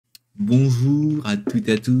Bonjour à toutes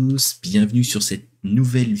et à tous, bienvenue sur cette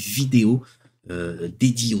nouvelle vidéo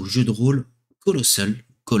dédiée au jeu de rôle Colostle,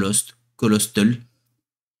 Colostle.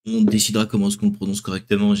 On décidera comment est-ce qu'on le prononce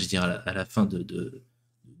correctement, je veux dire, à la fin de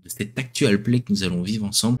cet actual play que nous allons vivre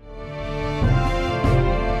ensemble.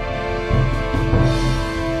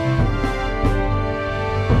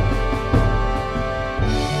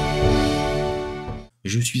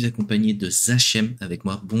 Je suis accompagné de Zachem avec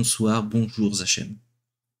moi. Bonsoir, bonjour Zachem.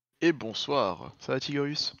 Et bonsoir, ça va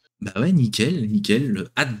Tigurius? Bah ouais, nickel, nickel.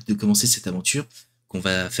 Hâte de commencer cette aventure qu'on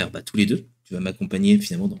va faire tous les deux. Tu vas m'accompagner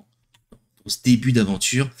finalement dans ce début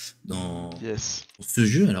d'aventure, dans Yes. ce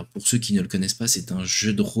jeu. Alors pour ceux qui ne le connaissent pas, c'est un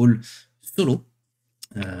jeu de rôle solo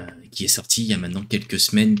qui est sorti il y a maintenant quelques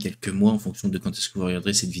semaines, quelques mois en fonction de quand est-ce que vous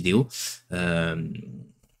regarderez cette vidéo,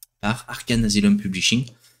 par Arcane Asylum Publishing.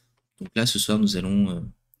 Donc là, ce soir, nous allons,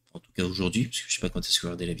 en tout cas aujourd'hui, parce que je ne sais pas quand est-ce que vous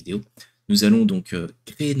regardez la vidéo, nous allons donc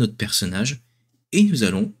créer notre personnage et nous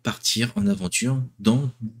allons partir en aventure dans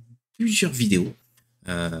plusieurs vidéos.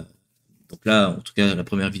 Donc là, en tout cas, la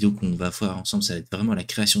première vidéo qu'on va faire ensemble, ça va être vraiment la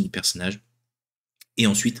création du personnage. Et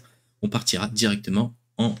ensuite, on partira directement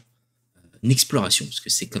en exploration, parce que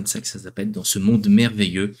c'est comme ça que ça s'appelle, dans ce monde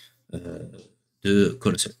merveilleux de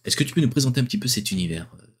Colostle. Est-ce que tu peux nous présenter un petit peu cet univers?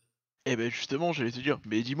 Eh ben justement, j'allais te dire,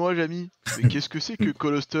 mais dis-moi Jamy, mais qu'est-ce que c'est que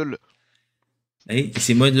Colostle? Allez,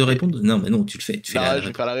 c'est moi de Eh, répondre? Non, mais non, tu le fais. Tu fais non, la je vais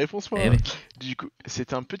réponse. faire la réponse Eh moi. ouais. Du coup,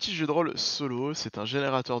 c'est un petit jeu de rôle solo, c'est un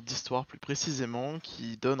générateur d'histoire plus précisément,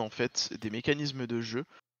 qui donne en fait des mécanismes de jeu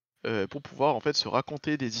pour pouvoir en fait se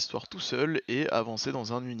raconter des histoires tout seul et avancer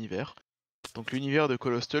dans un univers. Donc l'univers de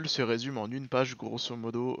Colostle se résume en une page grosso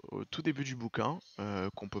modo au tout début du bouquin,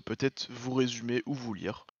 qu'on peut peut-être vous résumer ou vous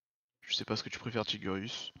lire. Je sais pas ce que tu préfères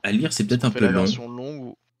Tigurius. À lire, c'est Est-ce peut-être qu'on un fait peu la long. version longue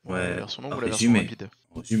ou ouais, la Ouais, version longue en ou la version résumé. rapide?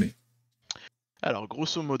 En résumé. Alors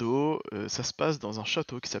grosso modo, ça se passe dans un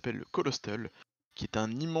château qui s'appelle le Colostle, qui est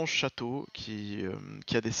un immense château qui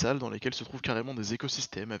a des salles dans lesquelles se trouvent carrément des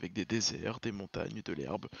écosystèmes avec des déserts, des montagnes, de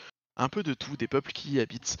l'herbe, un peu de tout, des peuples qui y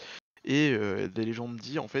habitent. Et des légendes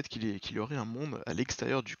disent en fait qu'il y aurait un monde à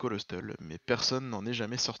l'extérieur du Colostle, mais personne n'en est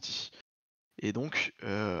jamais sorti. Et donc,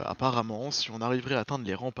 apparemment, si on arriverait à atteindre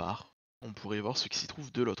les remparts, on pourrait voir ce qui s'y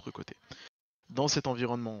trouve de l'autre côté. Dans cet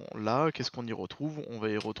environnement-là, qu'est-ce qu'on y retrouve? On va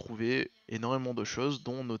y retrouver énormément de choses,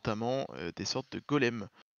 dont notamment des sortes de golems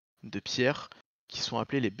de pierre qui sont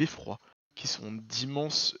appelés les beffrois, qui sont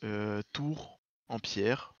d'immenses tours en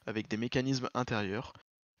pierre avec des mécanismes intérieurs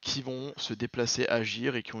qui vont se déplacer,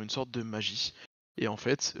 agir et qui ont une sorte de magie. Et en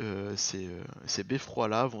fait, ces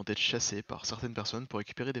beffrois-là vont être chassés par certaines personnes pour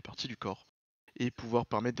récupérer des parties du corps et pouvoir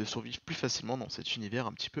permettre de survivre plus facilement dans cet univers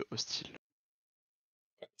un petit peu hostile.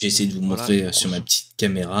 J'ai essayé de vous Voilà, montrer sur ma grosso. petite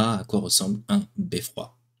caméra à quoi ressemble un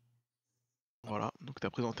beffroi. Voilà, donc tu as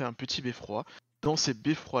présenté un petit beffroi. Dans ces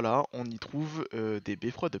beffrois-là, on y trouve des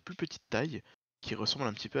beffrois de plus petite taille qui ressemblent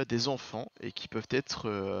un petit peu à des enfants et qui peuvent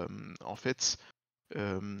être en fait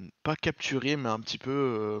pas capturés mais un petit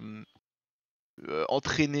peu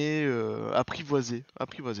entraînés, apprivoisés,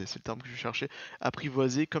 c'est le terme que je cherchais,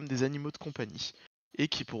 apprivoisés comme des animaux de compagnie et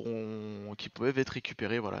qui peuvent être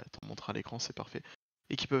récupérés, voilà, t'en montres à l'écran, c'est parfait,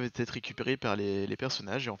 et qui peuvent être récupérés par les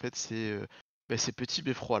personnages. Et en fait, ces petits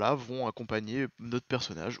beffrois-là vont accompagner notre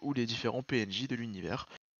personnage ou les différents PNJ de l'univers.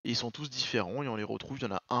 Et ils sont tous différents et on les retrouve, il y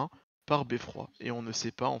en a un par beffroi. Et on ne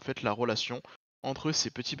sait pas en fait la relation entre ces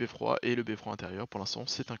petits beffrois et le beffroi intérieur. Pour l'instant,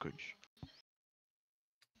 c'est inconnu.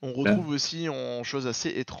 On Là, retrouve aussi en chose assez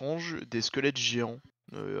étrange des squelettes géants,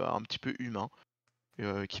 un petit peu humains,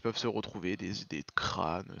 qui peuvent se retrouver, des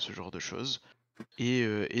crânes, ce genre de choses.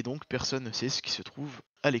 Et donc personne ne sait ce qui se trouve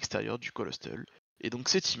à l'extérieur du Colostle. Et donc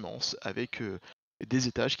c'est immense, avec des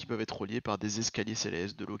étages qui peuvent être reliés par des escaliers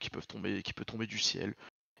célestes, de l'eau qui peut tomber du ciel,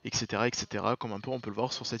 etc., etc. Comme un peu on peut le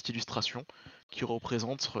voir sur cette illustration, qui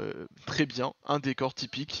représente très bien un décor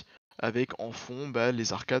typique, avec en fond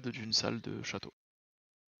les arcades d'une salle de château.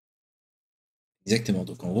 exactement.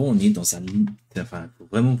 Donc en gros, on est dans un... Enfin, faut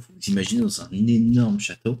vraiment vous imaginer dans un énorme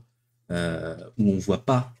château où on voit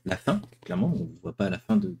pas la fin, clairement. On voit pas la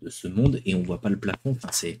fin de ce monde et on voit pas le plafond. Enfin,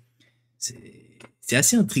 c'est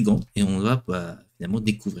assez intriguant et on va finalement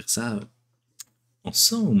découvrir ça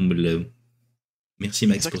ensemble. Merci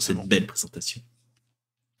Max pour cette Exactement. belle présentation.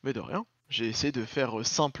 Mais de rien, j'ai essayé de faire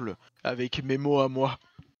simple avec mes mots à moi,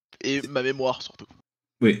 et ma mémoire surtout.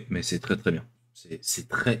 Oui, mais c'est très très bien. C'est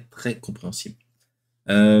très très compréhensible.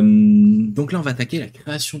 Donc là, on va attaquer la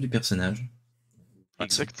création du personnage. On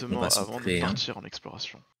Exactement, va s'en avant de créer un, partir en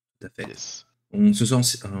exploration. tout à fait. Yes. Ce soir,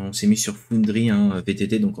 on s'est mis sur Foundry, hein,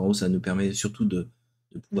 VTT, donc en gros, ça nous permet surtout de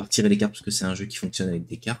pouvoir tirer les cartes, parce que c'est un jeu qui fonctionne avec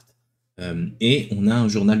des cartes. Et on a un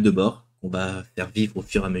journal de bord qu'on va faire vivre au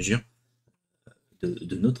fur et à mesure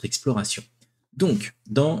de notre exploration. Donc,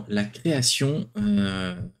 dans la création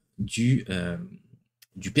du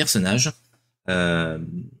personnage,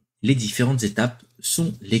 les différentes étapes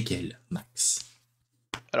sont lesquelles, Max?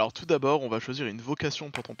 Alors tout d'abord, on va choisir une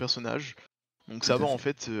vocation pour ton personnage. Donc Tout à savoir en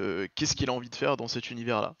fait. fait qu'est-ce qu'il a envie de faire dans cet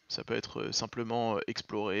univers-là. Ça peut être simplement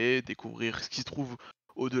explorer, découvrir ce qui se trouve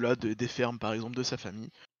au-delà des fermes par exemple de sa famille.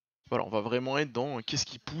 Voilà, on va vraiment être dans qu'est-ce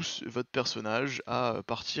qui pousse votre personnage à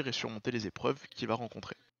partir et surmonter les épreuves qu'il va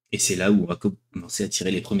rencontrer. Et c'est là où on va commencer à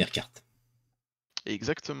tirer les premières cartes.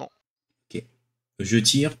 Exactement. Ok. Je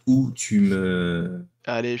tire ou tu me...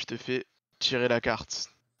 Allez, je te fais tirer la carte.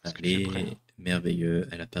 Est-ce que tu es prêt? Allez, merveilleux,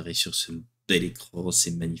 elle apparaît sur ce bel écran,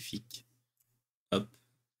 c'est magnifique. Hop.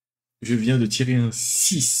 Je viens de tirer un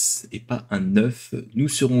 6 et pas un 9. Nous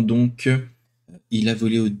serons donc... Il a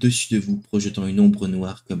volé au-dessus de vous, projetant une ombre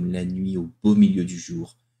noire comme la nuit au beau milieu du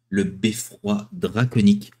jour. Le beffroi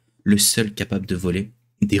draconique, le seul capable de voler.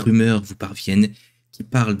 Des rumeurs vous parviennent qui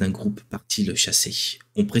parlent d'un groupe parti le chasser.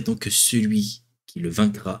 On prétend que celui qui le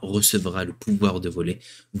vaincra recevra le pouvoir de voler.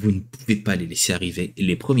 Vous ne pouvez pas les laisser arriver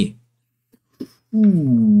les premiers.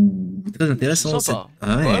 Ouh, très C'est intéressant. sympa.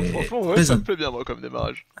 Ah Ouais, ouais, franchement, ouais, très ça me plaît bien moi comme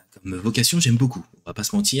démarrage. comme vocation, j'aime beaucoup. On va pas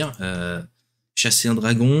se mentir. Chasser un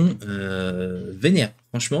dragon, vénère,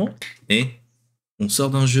 franchement. Et on sort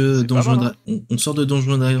d'un jeu C'est pas mal, hein? on sort de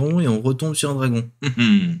Donjons et Dragons et on retombe sur un dragon.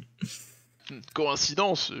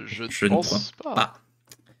 Coïncidence, je ne Je ne crois pense pas. pas.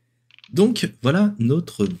 Donc voilà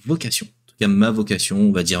notre vocation. En tout cas, ma vocation,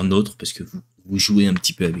 on va dire notre, parce que vous jouez un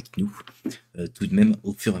petit peu avec nous, tout de même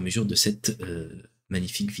au fur et à mesure de cette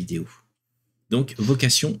magnifique vidéo. Donc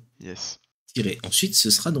vocation Yes. tirée. Ensuite, ce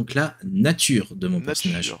sera donc la nature de mon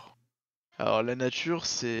personnage. Nature. Alors la nature,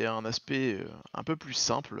 c'est un aspect un peu plus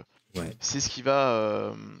simple. Ouais, C'est ce qui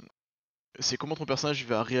va, c'est comment ton personnage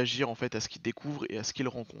va réagir en fait à ce qu'il découvre et à ce qu'il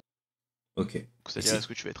rencontre. ok. Et C'est-à-dire est-ce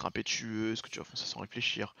que tu vas être impétueux, est-ce que tu vas foncer sans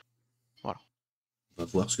réfléchir. Voilà. on va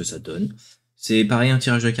voir ce que ça donne. C'est pareil un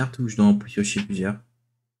tirage de cartes où je dois en piocher plusieurs.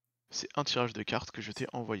 C'est un tirage de cartes que je t'ai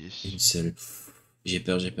envoyé. Une seule. J'ai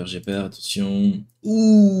peur, j'ai peur, j'ai peur. Attention.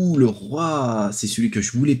 Ouh, le roi. C'est celui que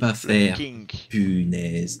je voulais pas Le faire. king.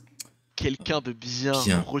 Punaise. Quelqu'un de bien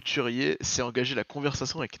Bien. roturier s'est engagé la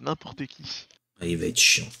conversation avec n'importe qui. Ah, il va être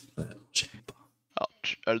chiant. Voilà, j'aime pas. Alors,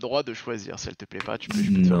 tu as le droit de choisir. Si elle te plaît pas, je peux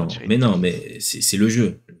te faire retirer une Non, carte. mais c'est le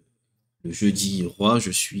jeu. Le jeu dit roi,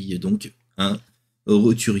 je suis donc un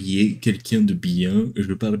roturier, quelqu'un de bien.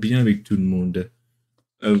 Je parle bien avec tout le monde.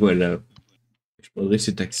 Voilà. Je prendrai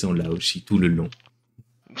cet accent-là aussi tout le long.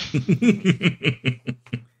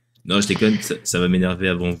 Non, je déconne, ça va m'énerver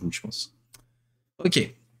avant vous, je pense.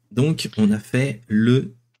 Ok, donc on a fait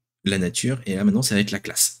la nature et là maintenant ça va être la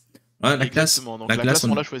classe. Voilà, Exactement. Donc la classe, classe,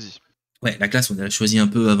 on l'a choisie. ouais, la classe on a choisi un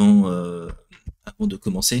peu avant, avant de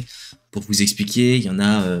commencer pour vous expliquer. Il y en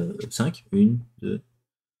a 5, 1, 2,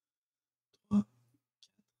 3.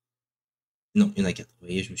 Non, il y en a 4. Vous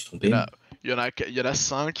voyez, je me suis Il y en trompé. a, il y en a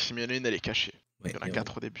 5, mais il y en a une, elle est cachée. Ouais, Il y en a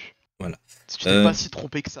 4 au début. voilà. Si tu t'es pas si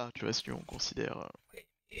trompé que ça, tu vois, si on considère.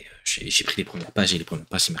 J'ai pris les premières pages et les premières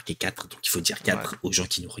pages c'est marqué 4, donc il faut dire 4 Ouais. aux gens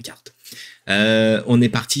qui nous regardent. On est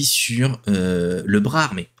parti sur le bras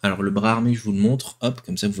armé. Alors le bras armé, je vous le montre, hop,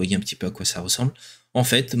 comme ça vous voyez un petit peu à quoi ça ressemble. En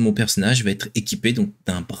fait, mon personnage va être équipé donc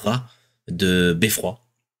d'un bras de beffroi.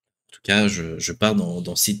 En tout cas, je pars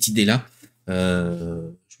dans cette idée-là. Je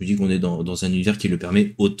me dis qu'on est dans un univers qui le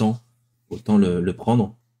permet, autant le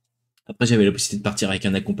prendre. Après, j'avais la possibilité de partir avec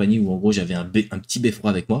un accompagné où en gros j'avais un petit beffroi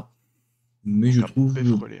avec moi. Mais Donc je un trouve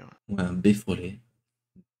beffrelé. ouais, un beffrolet.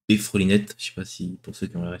 Beffrolinette, je sais pas si pour ceux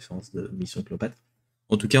qui ont la référence de Mission Cléopâtre.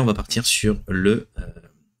 En tout cas, on va partir sur le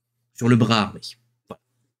bras armé. Voilà.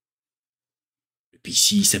 Et puis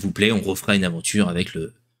si ça vous plaît, on refera une aventure avec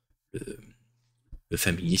le, le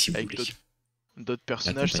familier si vous Avec voulez. d'autres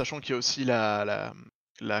personnages, L'accompagner. sachant qu'il y a aussi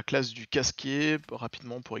la classe du casquier,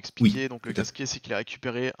 rapidement pour Oui, expliquer. Donc le tout à fait. casquier, c'est qu'il a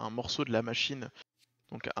récupéré un morceau de la machine,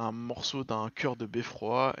 donc un morceau d'un cœur de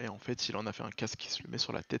beffroi, et en fait il en a fait un casque qui se le met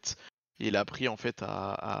sur la tête. Et il a appris en fait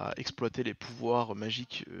à exploiter les pouvoirs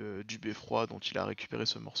magiques du beffroi dont il a récupéré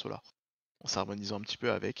ce morceau-là, en s'harmonisant un petit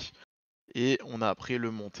peu avec. Et on a appris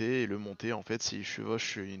le monter, et le monter en fait c'est il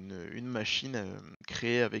chevauche une machine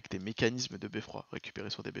créée avec des mécanismes de beffroi, récupérés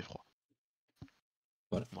sur des beffrois.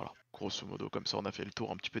 Voilà. Voilà, grosso modo, comme ça on a fait le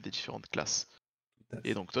tour un petit peu des différentes classes. Tout à Et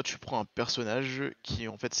fait. donc toi tu prends un personnage qui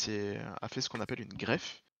en fait a fait ce qu'on appelle une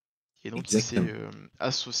greffe, et donc il s'est Exactement.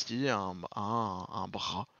 associé à un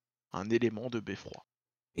bras, un élément de beffroi.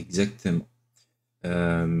 Exactement.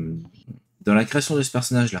 Euh, Dans la création de ce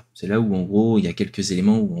personnage-là, c'est là où en gros il y a quelques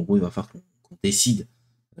éléments où en gros il va falloir qu'on décide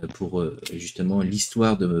pour justement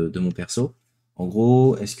l'histoire de mon perso. En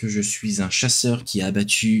gros, est-ce que je suis un chasseur qui a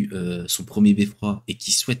abattu son premier beffroi et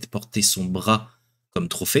qui souhaite porter son bras comme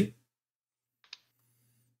trophée?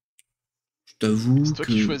 Je t'avoue C'est toi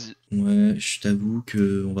qui que... choisis. Ouais, je t'avoue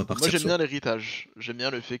que on va Moi partir j'aime sur... bien l'héritage. J'aime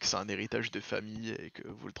bien le fait que c'est un héritage de famille et que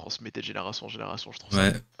vous le transmettez de génération en génération. Je trouve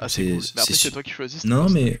ça Ouais, assez cool. Mais après c'est sûr. toi qui choisis ton Non,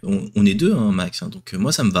 mais personnage. on est deux, hein, Max. Hein, donc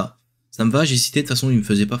moi, ça me va. Ça me va, j'ai cité. De toute façon, il me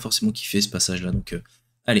faisait pas forcément kiffer ce passage-là. Donc,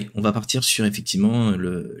 allez, on va partir sur effectivement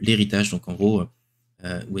l'héritage. Donc, en gros,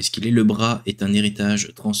 où est-ce qu'il est? Le bras est un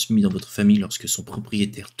héritage transmis dans votre famille lorsque son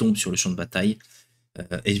propriétaire tombe sur le champ de bataille.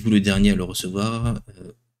 Êtes-vous le dernier à le recevoir?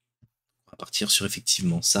 On va partir sur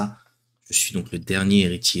effectivement ça. Je suis donc le dernier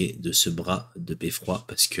héritier de ce bras de beffroi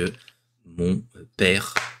parce que mon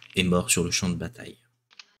père est mort sur le champ de bataille.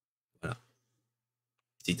 Voilà.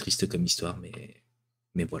 C'est triste comme histoire,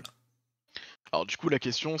 mais voilà. Alors du coup la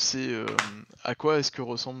question c'est à quoi est-ce que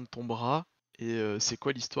ressemble ton bras et c'est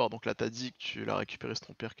quoi l'histoire? Donc là t'as dit que tu l'as récupéré, c'est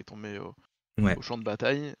ton père qui est tombé Ouais. au champ de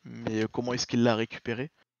bataille, mais comment est-ce qu'il l'a récupéré?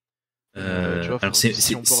 Tu vois, Alors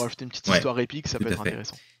si on peut rajouter une petite ouais, histoire épique, ça tout peut à être fait.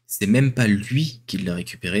 intéressant. C'est même pas lui qui l'a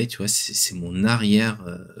récupéré, tu vois, c'est mon arrière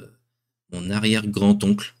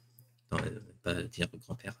grand-oncle, pas dire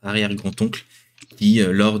grand-père, arrière grand-oncle, qui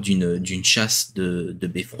lors d'une chasse de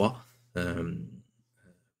beffroi, euh,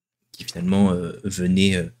 qui finalement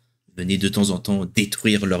venait de temps en temps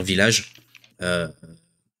détruire leur village. Euh,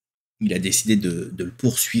 il a décidé de le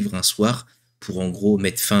poursuivre un soir pour en gros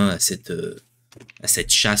mettre fin à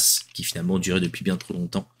cette chasse qui finalement durait depuis bien trop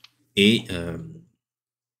longtemps. Et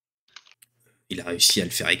il a réussi à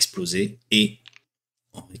le faire exploser et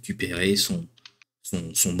en récupérer son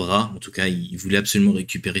bras. En tout cas, il voulait absolument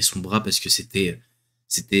récupérer son bras parce que c'était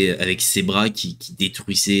avec ses bras qui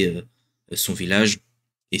détruisait son village.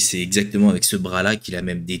 Et c'est exactement avec ce bras-là qu'il a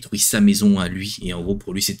même détruit sa maison à lui. Et en gros,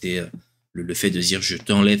 pour lui, c'était le fait de dire je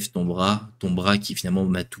t'enlève ton bras qui finalement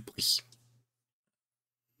m'a tout pris.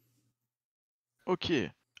 Ok,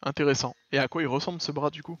 intéressant. Et à quoi il ressemble ce bras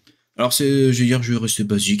du coup? Alors, je vais dire, je vais rester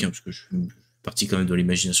basique, hein, parce que je suis parti quand même dans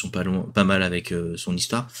l'imagination pas mal avec son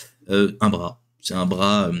histoire. Un bras. C'est un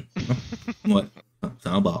bras. Ouais, c'est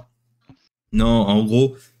un bras. Non, en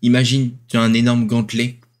gros, imagine, tu as un énorme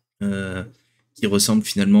gantelet euh, qui ressemble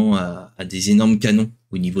finalement à des énormes canons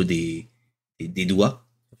au niveau des doigts.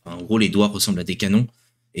 Enfin, en gros, les doigts ressemblent à des canons.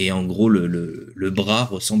 Et en gros, le bras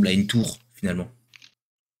ressemble à une tour, finalement.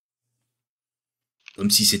 Comme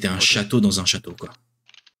si c'était un Ok. château dans un château, quoi.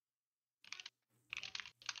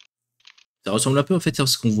 Ça ressemble un peu, en fait, à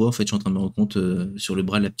ce qu'on voit, en fait, je suis en train de me rendre compte sur le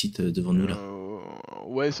bras de la petite devant nous, là.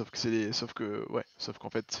 Ouais, sauf qu'en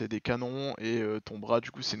fait c'est des canons et ton bras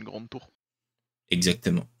du coup c'est une grande tour.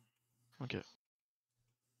 Exactement. Ok.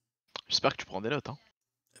 J'espère que tu prends des notes, hein.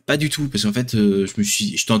 Pas du tout, parce qu'en fait, je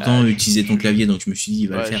Ah, t'entends utiliser ton clavier, donc je me suis dit, il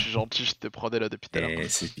va le ouais, je faire. suis gentil, je te prends des notes depuis tout à l'heure. Et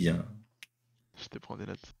c'est bien. Je te prends des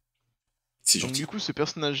notes. C'est Donc du gentil. coup ce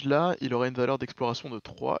personnage-là, il aurait une valeur d'exploration de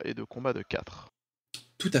 3 et de combat de 4.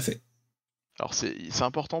 Tout à fait. Alors c'est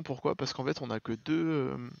important, pourquoi? Parce qu'en fait on a que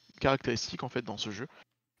deux caractéristiques en fait dans ce jeu.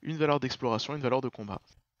 Une valeur d'exploration, une valeur de combat.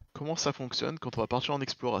 Comment ça fonctionne? Quand on va partir en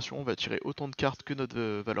exploration, on va tirer autant de cartes que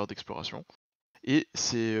notre valeur d'exploration. Et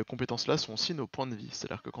ces compétences-là sont aussi nos points de vie.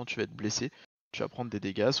 C'est-à-dire que quand tu vas être blessé, tu vas prendre des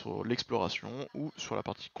dégâts sur l'exploration ou sur la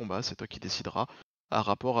partie combat. C'est toi qui décideras à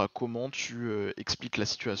rapport à comment tu expliques la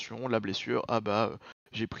situation, la blessure. Ah bah,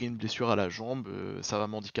 j'ai pris une blessure à la jambe, ça va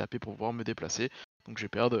m'handicaper pour pouvoir me déplacer. Donc je vais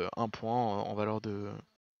perdre un point en valeur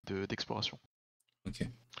d'exploration. Ok.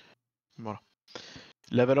 Voilà.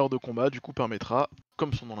 La valeur de combat, du coup, permettra,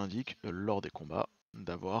 comme son nom l'indique, lors des combats,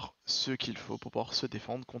 d'avoir ce qu'il faut pour pouvoir se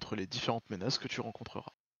défendre contre les différentes menaces que tu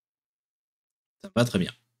rencontreras. Ça va très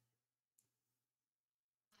bien.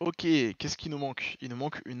 Ok, qu'est-ce qui nous manque? Il nous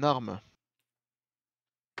manque une arme.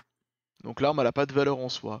 Donc l'arme, elle n'a pas de valeur en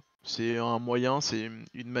soi. C'est un moyen, c'est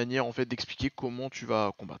une manière en fait d'expliquer comment tu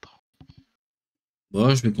vas combattre.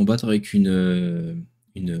 Bon, je vais combattre avec une,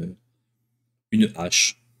 une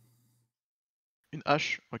hache. Une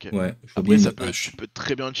hache, ok. Ouais, je vois bien Après, une tu hache. peux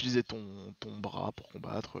très bien utiliser ton bras pour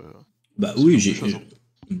combattre, Bah ce oui, genre de choses,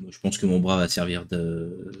 hein. je pense que mon bras va servir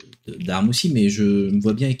d'arme aussi, mais je me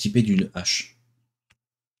vois bien équipé d'une hache.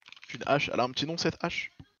 Une hache, elle a un petit nom cette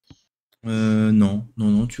hache? Non,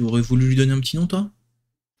 non, non, tu aurais voulu lui donner un petit nom, toi?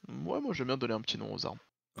 Ouais, moi j'aime bien donner un petit nom aux armes.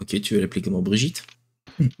 Ok, tu veux l'appeler comment, Brigitte?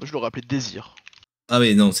 Moi je l'aurais appelé Désir. Ah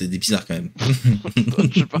mais non, c'est des bizarres quand même.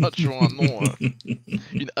 Je sais pas, tu vois un nom,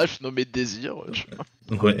 une hache nommée Désir.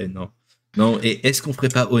 Ouais, non. Non, et est-ce qu'on ferait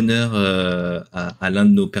pas honneur à l'un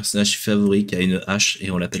de nos personnages favoris qui a une hache et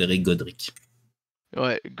on l'appellerait Godric?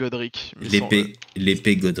 Ouais, Godric, il me semble.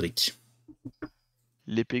 L'épée Godric.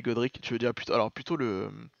 L'épée Godric, tu veux dire plutôt, alors plutôt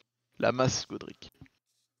la masse Godric.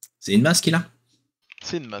 C'est une masse qu'il a?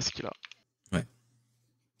 C'est une masse qu'il a. Ouais.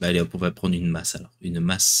 Bah allez, hop, on va prendre une masse alors. Une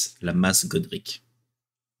masse, la masse Godric.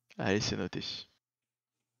 Allez, c'est noté.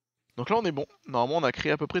 Donc là, on est bon. Normalement, on a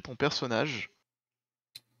créé à peu près ton personnage.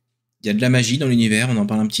 Il y a de la magie dans l'univers, on en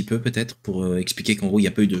parle un petit peu peut-être pour expliquer qu'en gros, il n'y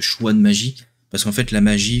a pas eu de choix de magie. Parce qu'en fait, la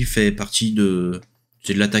magie fait partie de...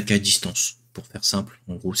 C'est de l'attaque à distance, pour faire simple.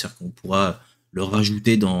 En gros, c'est-à-dire qu'on pourra le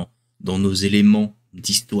rajouter dans nos éléments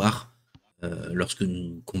d'histoire lorsque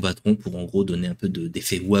nous combattrons pour en gros donner un peu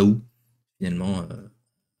d'effet waouh finalement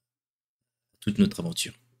toute notre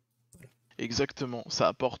aventure. Exactement. Ça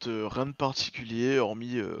apporte rien de particulier,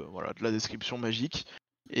 hormis voilà, de la description magique.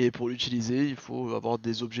 Et pour l'utiliser, il faut avoir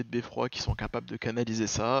des objets de beffroi qui sont capables de canaliser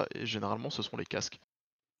ça. Et généralement, ce sont les casques,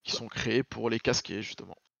 qui sont créés pour les casquer,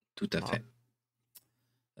 justement. Tout à Voilà. fait.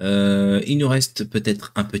 Il nous reste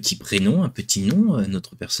peut-être un petit prénom, un petit nom à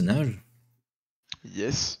notre personnage.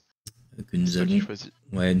 Yes. Que nous C'est toi qui allons, choisis.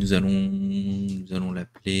 ouais, nous allons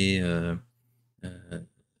l'appeler euh,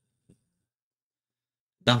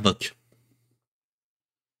 Barvok.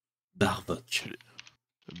 Barvok.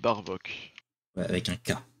 Barvok. Ouais, avec un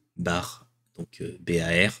K. Bar, donc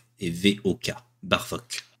B-A-R et V-O-K.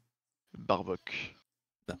 Barvok. Barvok.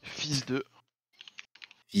 Bar- Fils de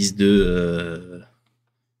Fils de. Fils de.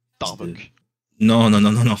 Barvok. Non, non,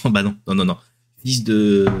 non, non, non, bah non, non, non, non. Fils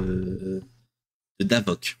de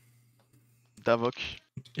Davok. Davok.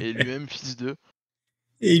 Et lui-même fils de.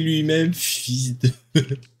 Et lui-même fils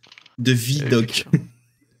de Vidok.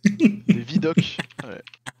 De Vidok. Ouais.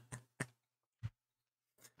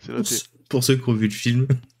 C'est noté. Pour ceux qui ont vu le film.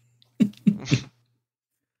 Oui,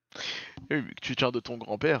 vu que tu tiens de ton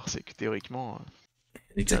grand-père, c'est que théoriquement, c'est un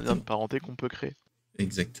lien de Exactement. parenté qu'on peut créer.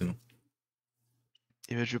 Exactement.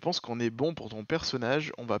 Et ben, je pense qu'on est bon pour ton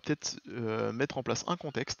personnage. On va peut-être mettre en place un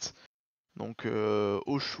contexte. Donc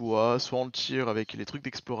au choix, soit on le tire avec les trucs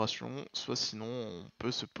d'exploration, soit sinon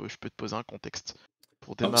je peux te poser un contexte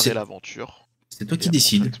pour Alors, démarrer l'aventure. c'est toi Et qui après on fait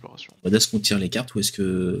décides. l'exploration. Est-ce qu'on tire les cartes ou est-ce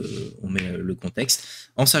que on met le contexte,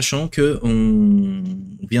 en sachant que on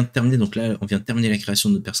vient de terminer, donc là on vient de terminer la création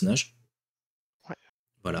de notre personnage. Ouais.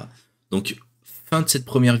 Voilà. Donc fin de cette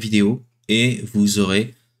première vidéo et vous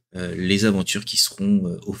aurez les aventures qui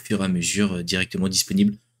seront au fur et à mesure directement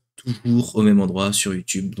disponibles, toujours au même endroit sur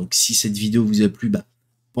YouTube. Donc si cette vidéo vous a plu, bah,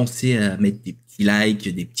 pensez à mettre des petits likes,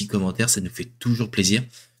 des petits commentaires, ça nous fait toujours plaisir.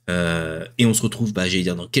 Et on se retrouve, bah, j'allais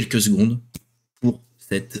dire, dans quelques secondes pour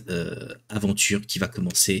cette aventure qui va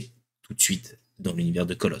commencer tout de suite dans l'univers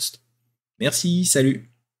de Colostle. Merci, salut!